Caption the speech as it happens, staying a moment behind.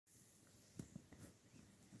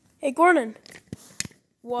Hey, Gordon.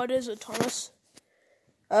 What is it, Thomas?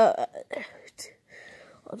 Hold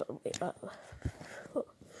on, wait,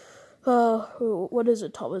 what is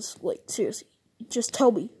it, Thomas? Like, seriously, just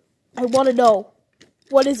tell me. I want to know.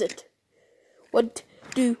 What is it? What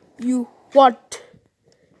do you want?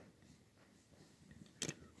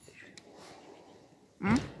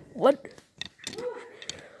 What?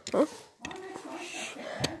 Huh?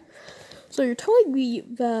 So you're telling me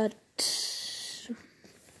that,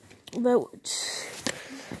 well,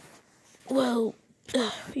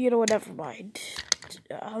 you know what, never mind.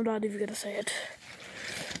 I'm not even gonna say it.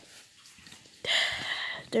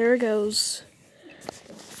 There it goes.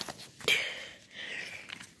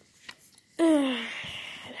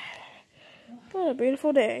 What a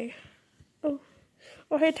beautiful day. Oh,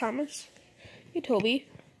 hey, Thomas. Hey, Toby.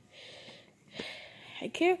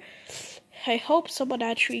 I hope someone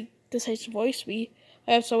actually decides to voice me.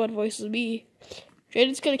 I have someone voices me.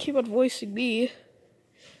 Jaden's gonna keep on voicing me.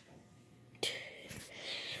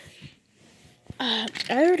 I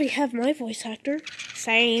already have my voice actor.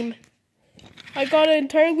 Same. I got an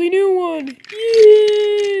entirely new one.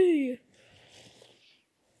 Yay!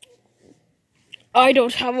 I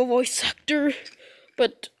don't have a voice actor,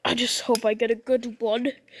 but I just hope I get a good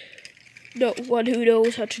one. No one who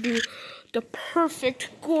knows how to do the perfect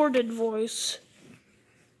Gordon voice.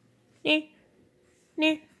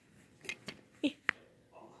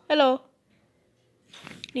 Hello.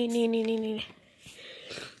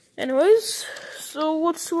 Anyways, so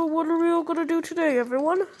what are we all gonna do today,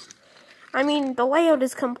 everyone? I mean, the layout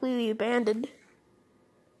is completely abandoned.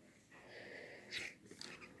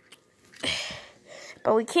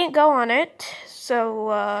 But we can't go on it,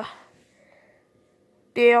 so,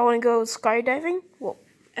 do you all want to go skydiving? Well,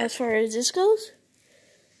 as far as this goes?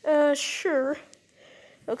 Sure.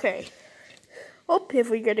 Okay. Well, if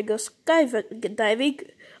we're gonna go skydiving,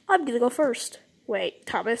 I'm gonna go first. Wait,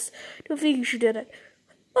 Thomas, don't think you should do that.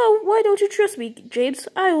 Oh, why don't you trust me, James?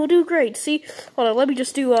 I will do great. See? Hold on, let me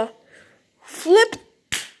just do a flip.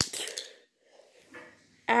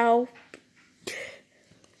 Ow.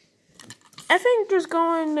 I think just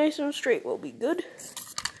going nice and straight will be good.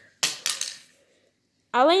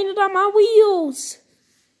 I landed on my wheels.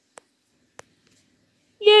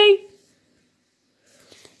 Yay.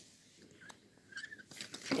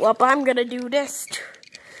 Well, I'm gonna do this.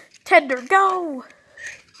 Tender, go.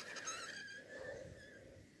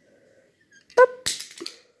 Boop.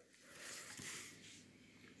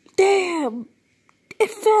 Damn. It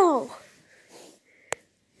fell.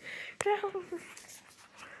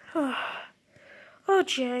 Oh,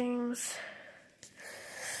 James.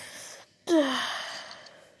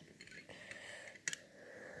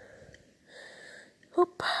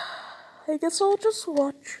 Oop. I guess I'll just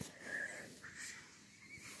watch.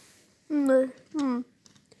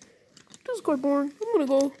 This is quite boring. I'm gonna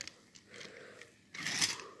go.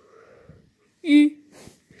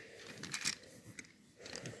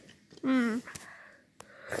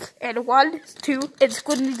 And 1, 2, and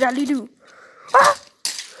squiddly dally do. Ah!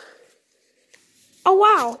 Oh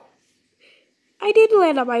wow! I did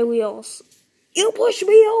land on my wheels. You pushed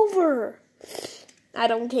me over. I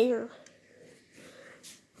don't care.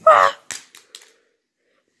 Ah!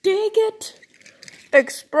 Dang it!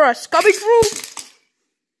 Express coming through.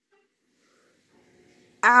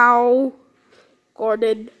 Ow,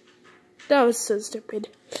 Gordon, that was so stupid.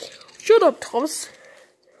 Shut up, Thomas.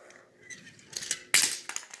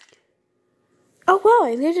 Oh wow,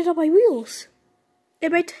 I landed on my wheels.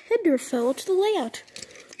 And my tender fell to the layout.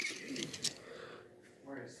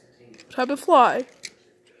 Time to fly.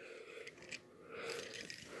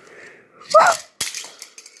 Ah!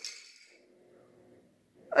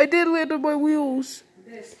 I did land on my wheels.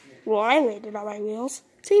 Well, I landed on my wheels.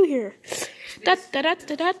 Same here. Da da da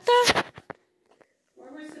da da da.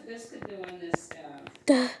 What was the biscuit doing this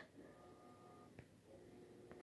stuff?